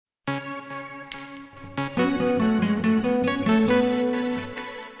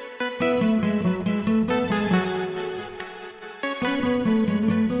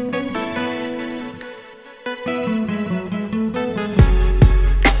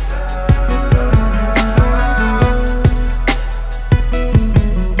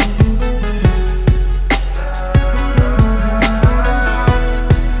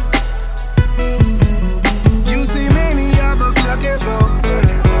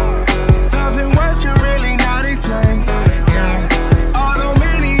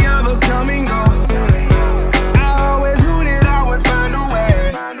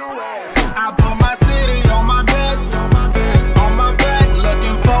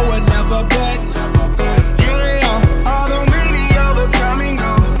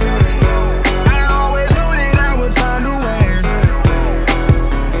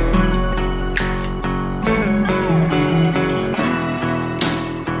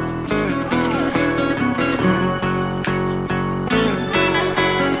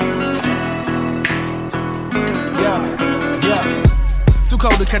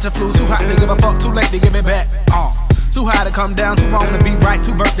catch a flu, too hot to give a fuck, too late to give it back. Too high to come down, too wrong to be right,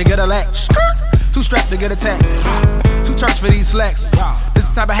 too burnt to get a lack. Too strapped to get attacked. Too church for these slacks. This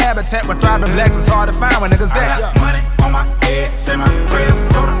the type of habitat where thriving blacks is hard to find when niggas at. I got money on my head, say my prayers,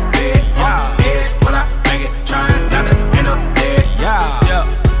 go to bed. On my head, but I make it, trying not to end up dead. Yeah.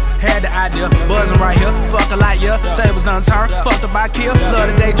 Had the idea, buzzing right here, fuck a light, yeah. Tables done turn, fucked up by kill. Love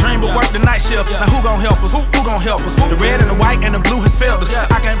the daydream, but work the night shift. Now who gon' help us? Who gon' help us? The red and the white and the blue has failed us.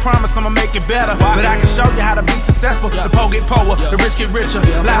 I can't promise I'ma make it better, but I can show you how to be successful. The poor get poorer, the rich get richer.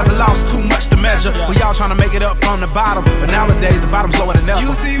 Lives are lost, too much to measure. We all trying to make it up from the bottom, but nowadays the bottom's lower than ever.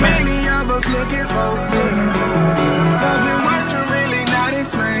 You see many of us looking for something worse to really not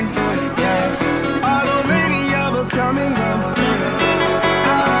explain. Although many of us come and go,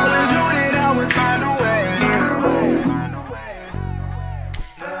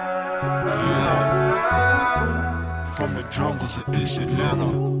 from the jungles of East Atlanta,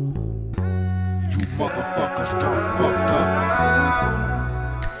 you motherfuckers done fucked up.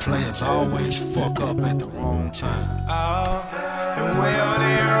 Players always fuck up at the wrong time. And we don't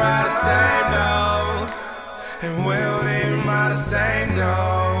even ride the same note. And we don't even ride the same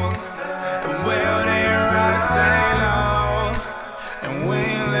note. And we don't even ride the same note. And we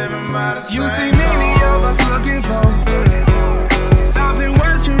ain't living by the same note. You see many of us looking for